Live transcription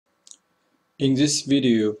In this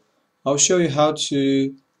video, I'll show you how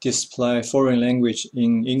to display foreign language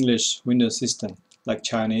in English Windows system, like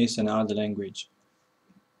Chinese and other language.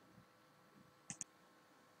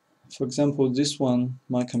 For example, this one,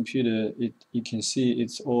 my computer, you can see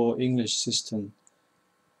it's all English system.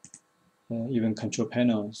 Even control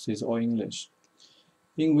panels is all English.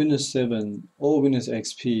 In Windows 7 or Windows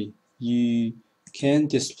XP, you can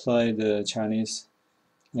display the Chinese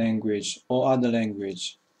language or other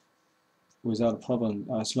language without problem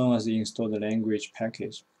as long as you install the language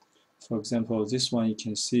package. For example, this one you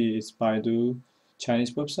can see it's Baidu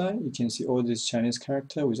Chinese website. You can see all these Chinese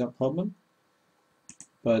character without problem.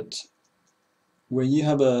 But when you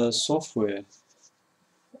have a software,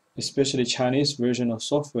 especially Chinese version of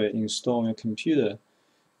software installed on your computer,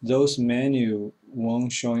 those menu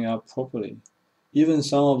won't showing up properly. Even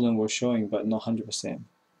some of them were showing, but not 100%.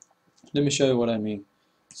 Let me show you what I mean.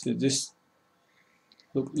 So this,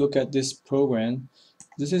 look at this program.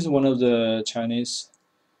 This is one of the Chinese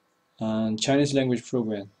language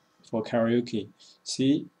program for karaoke.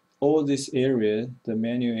 See, all this area, the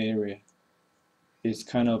menu area, is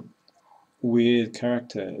kind of weird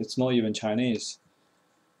character. It's not even Chinese.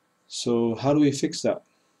 So how do we fix that?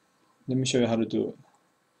 Let me show you how to do it.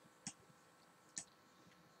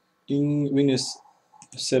 In Windows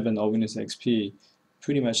 7 or Windows XP,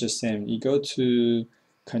 pretty much the same. You go to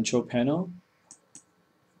Control Panel,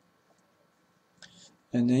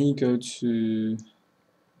 and then you go to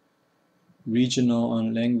Regional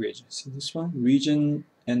and Language. See this one? Region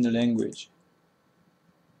and the language.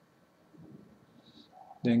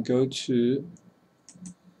 Then go to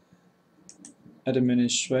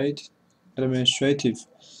Administrative.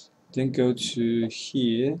 Then go to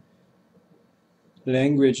here,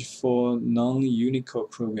 Language for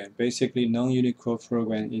Non-Unicode program. Basically, Non-Unicode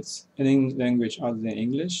program is any language other than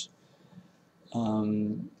English.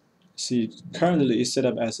 See, currently it's set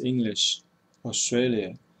up as English,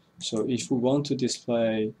 Australia. So if we want to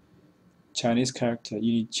display Chinese character,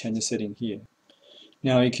 you need to change the setting here.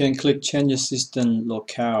 Now you can click Change System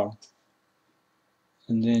Locale,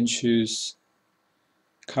 and then choose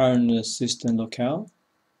Current System Locale.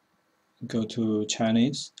 Go to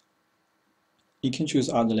Chinese. You can choose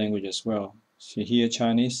other language as well. So here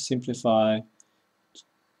Chinese, simplify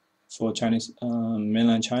for Chinese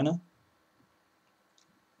mainland China.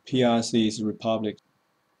 PRC is Republic.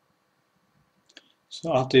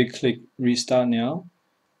 So after you click Restart Now,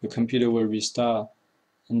 your computer will restart,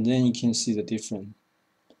 and then you can see the difference.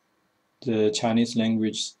 The Chinese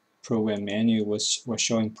language program menu was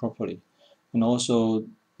showing properly, and also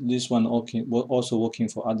this one also working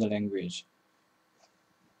for other language.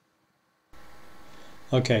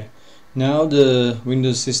 Okay, now the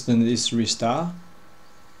Windows system is restart.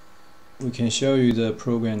 We can show you the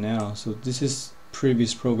program now. So this is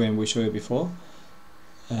previous program we showed you before.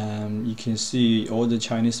 You can see all the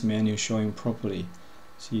Chinese menu showing properly.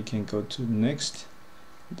 So you can go to next.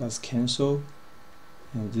 That's cancel.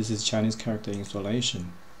 And this is Chinese character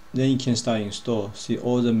installation. Then you can start install. See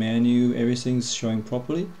all the menu, everything's showing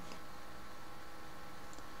properly.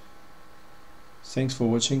 Thanks for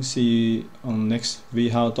watching. See you on next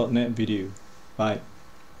vHow.net video. Bye.